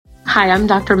Hi, I'm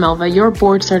Dr. Melva, your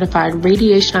board-certified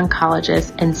radiation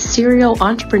oncologist and serial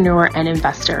entrepreneur and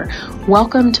investor.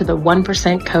 Welcome to the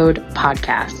 1% Code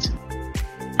podcast.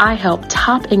 I help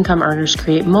top income earners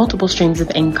create multiple streams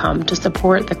of income to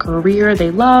support the career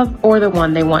they love or the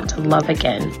one they want to love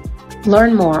again.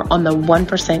 Learn more on the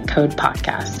 1% Code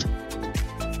podcast.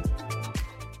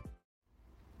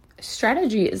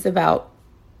 Strategy is about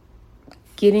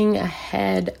getting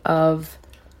ahead of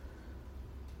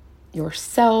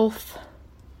yourself,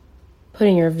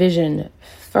 putting your vision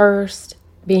first,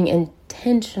 being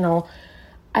intentional.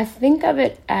 I think of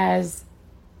it as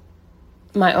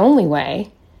my only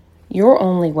way, your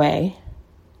only way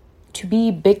to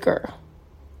be bigger,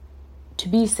 to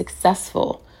be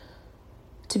successful,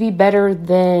 to be better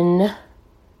than,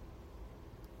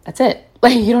 that's it.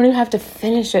 Like, you don't even have to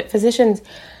finish it. Physicians,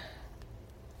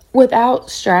 without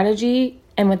strategy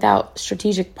and without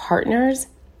strategic partners,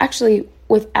 actually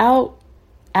without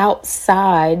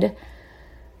outside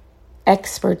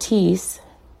expertise,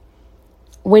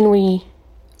 when we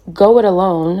go it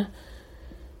alone,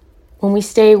 when we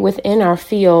stay within our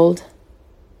field,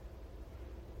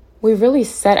 we really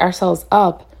set ourselves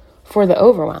up for the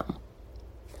overwhelm.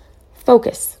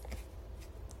 Focus.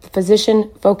 The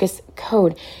Physician Focus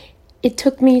Code. It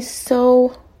took me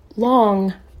so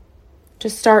long to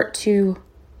start to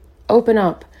open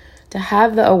up, to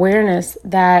have the awareness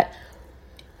that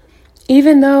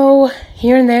even though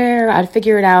here and there I'd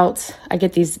figure it out, I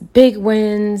get these big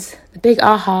wins, the big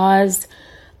ahas,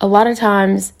 a lot of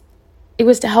times it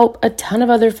was to help a ton of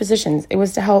other physicians. It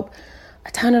was to help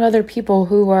a ton of other people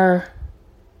who are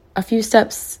a few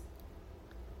steps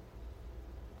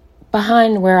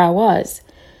behind where I was.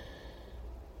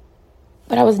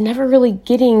 But I was never really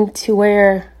getting to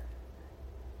where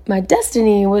my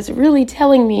destiny was really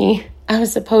telling me I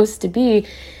was supposed to be.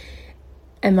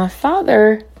 And my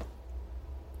father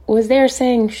was there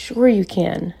saying, sure you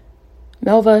can.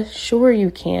 Melva, sure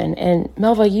you can. And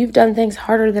Melva, you've done things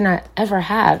harder than I ever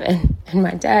have. And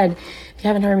my dad, if you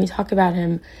haven't heard me talk about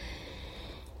him,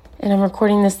 and I'm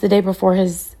recording this the day before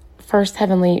his first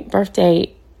heavenly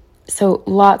birthday, so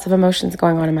lots of emotions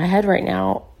going on in my head right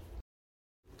now.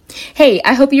 Hey,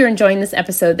 I hope you're enjoying this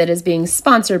episode that is being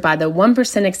sponsored by the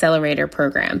 1% Accelerator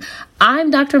program.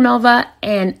 I'm Dr. Melva,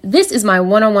 and this is my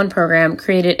one-on-one program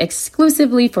created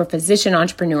exclusively for physician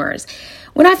entrepreneurs.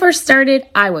 When I first started,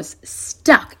 I was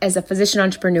stuck as a physician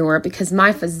entrepreneur because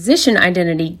my physician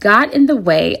identity got in the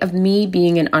way of me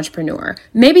being an entrepreneur.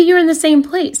 Maybe you're in the same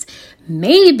place.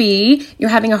 Maybe you're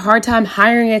having a hard time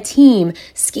hiring a team,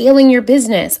 scaling your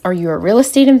business. Are you a real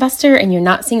estate investor and you're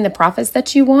not seeing the profits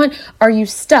that you want? Are you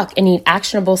stuck and need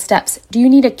actionable steps? Do you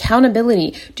need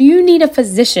accountability? Do you need a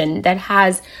physician that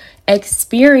has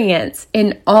experience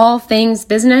in all things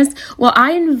business? Well,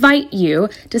 I invite you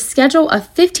to schedule a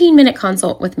 15-minute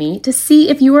consult with me to see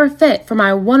if you are fit for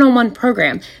my one-on-one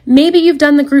program. Maybe you've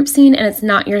done the group scene and it's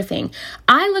not your thing.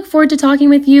 I look forward to talking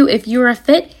with you if you're a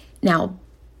fit. Now,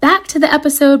 back to the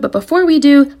episode, but before we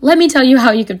do, let me tell you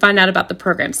how you can find out about the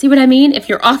program. See what I mean? If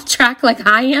you're off track like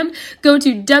I am, go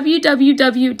to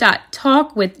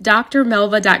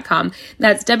www.talkwithdrmelva.com.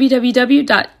 That's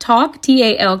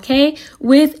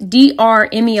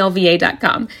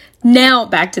www.talkwithdrmelva.com. Now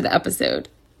back to the episode.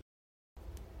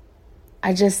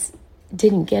 I just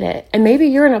didn't get it. And maybe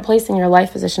you're in a place in your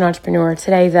life, physician entrepreneur,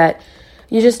 today that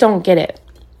you just don't get it.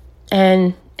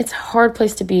 And it's a hard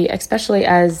place to be, especially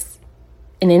as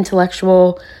an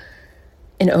intellectual,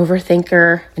 an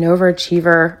overthinker, an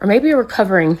overachiever, or maybe a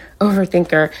recovering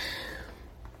overthinker.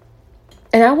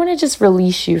 And I want to just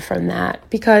release you from that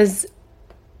because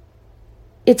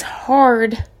it's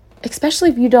hard,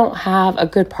 especially if you don't have a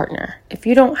good partner, if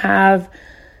you don't have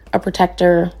a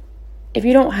protector, if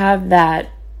you don't have that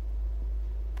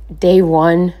day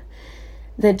one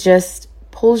that just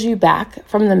pulls you back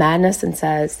from the madness and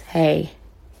says, hey,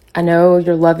 I know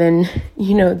you're loving,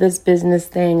 this business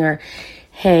thing, or,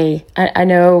 hey, I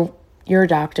know you're a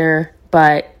doctor,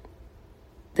 but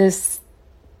this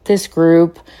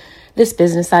group, this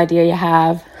business idea you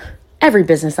have, every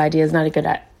business idea is not a good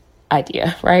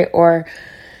idea, right? Or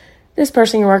this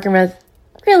person you're working with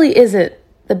really isn't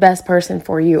the best person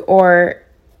for you, or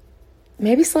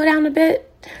maybe slow down a bit,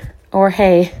 or,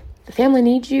 hey, the family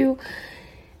needs you.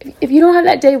 If you don't have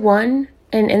that day one,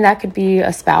 and that could be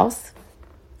a spouse,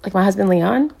 like my husband,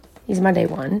 Leon, he's my day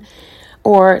one.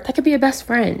 Or that could be a best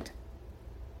friend.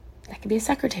 That could be a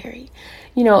secretary.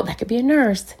 That could be a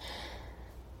nurse.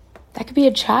 That could be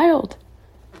a child,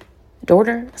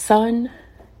 daughter, son,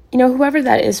 whoever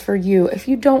that is for you. If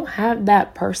you don't have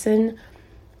that person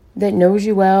that knows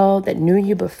you well, that knew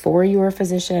you before you were a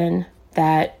physician,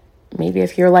 that maybe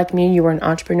if you're like me, you were an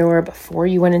entrepreneur before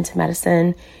you went into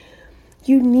medicine,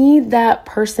 you need that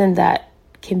person that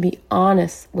can be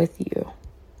honest with you.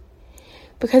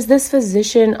 Because this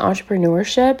physician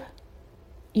entrepreneurship,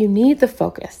 you need the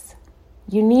focus.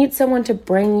 You need someone to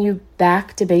bring you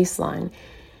back to baseline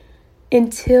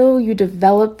until you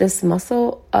develop this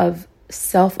muscle of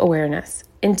self-awareness,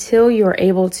 until you are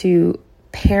able to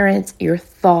parent your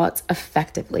thoughts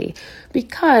effectively.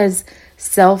 Because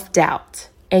self-doubt,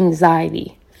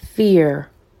 anxiety, fear,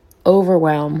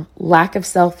 overwhelm, lack of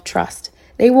self-trust,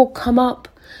 they will come up.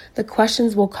 The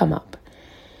questions will come up,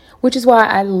 which is why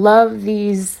I love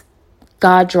these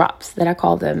God drops that I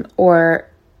call them, or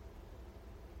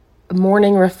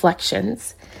morning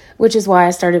reflections, which is why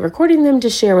I started recording them to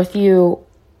share with you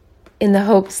in the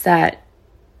hopes that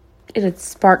it would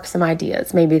spark some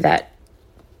ideas, maybe that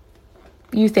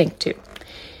you think too.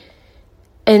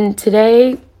 And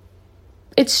today,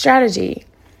 it's strategy.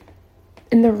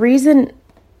 And the reason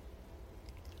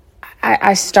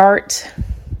I start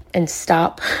and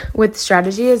stop with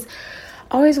strategy is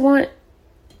I always want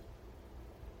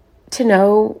to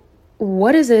know,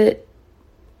 what is it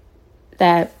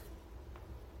that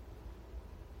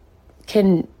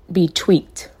can be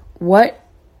tweaked? What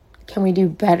can we do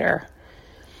better?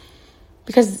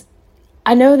 Because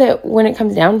I know that when it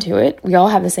comes down to it, we all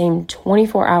have the same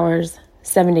 24 hours,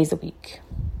 7 days a week.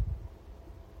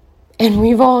 And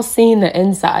we've all seen the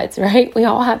insides, right? We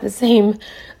all have the same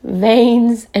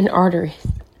veins and arteries.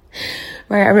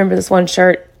 Right? I remember this one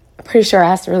shirt. I'm pretty sure I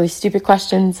asked really stupid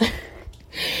questions. I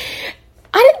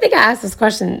didn't think I asked this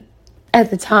question at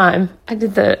the time. I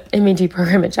did the MED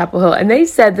program at Chapel Hill, and they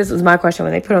said this was my question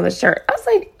when they put on the shirt. I was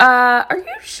like, are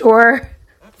you sure?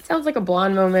 Sounds like a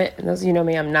blonde moment. And those of you know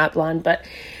me, I'm not blonde, but,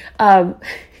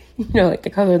 like the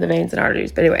color of the veins and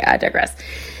arteries. But anyway, I digress.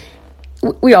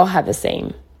 We all have the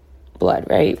same blood,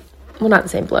 right? Well, not the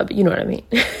same blood, but you know what I mean.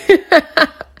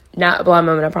 Not a blonde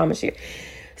moment, I promise you.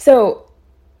 So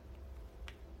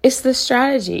it's the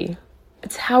strategy.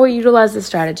 It's how we utilize the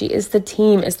strategy. It's the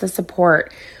team. It's the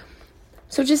support.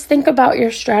 So just think about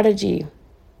your strategy,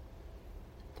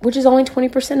 which is only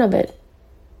 20% of it.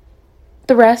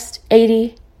 The rest,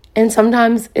 80, and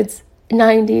sometimes it's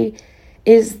 90,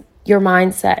 is your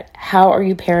mindset. How are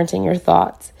you parenting your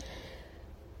thoughts?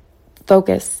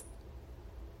 Focus.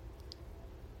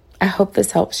 I hope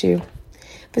this helps you.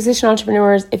 Physician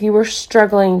entrepreneurs, if you were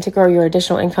struggling to grow your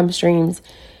additional income streams,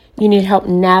 you need help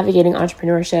navigating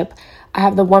entrepreneurship, I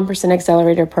have the 1%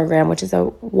 Accelerator program, which is a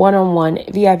one-on-one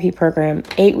VIP program,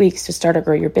 8 weeks to start or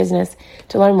grow your business.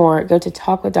 To learn more, go to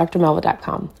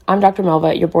talkwithdrmelva.com. I'm Dr.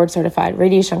 Melva, your board-certified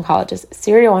radiation oncologist,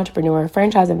 serial entrepreneur,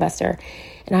 franchise investor,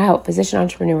 and I help physician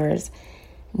entrepreneurs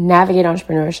navigate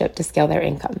entrepreneurship to scale their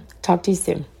income. Talk to you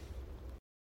soon.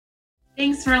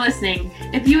 Thanks for listening.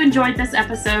 If you enjoyed this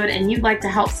episode and you'd like to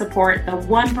help support the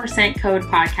 1% Code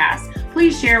podcast,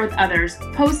 please share with others,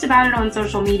 post about it on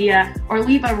social media, or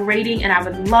leave a rating, and I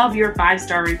would love your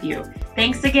 5-star review.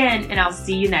 Thanks again, and I'll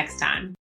see you next time.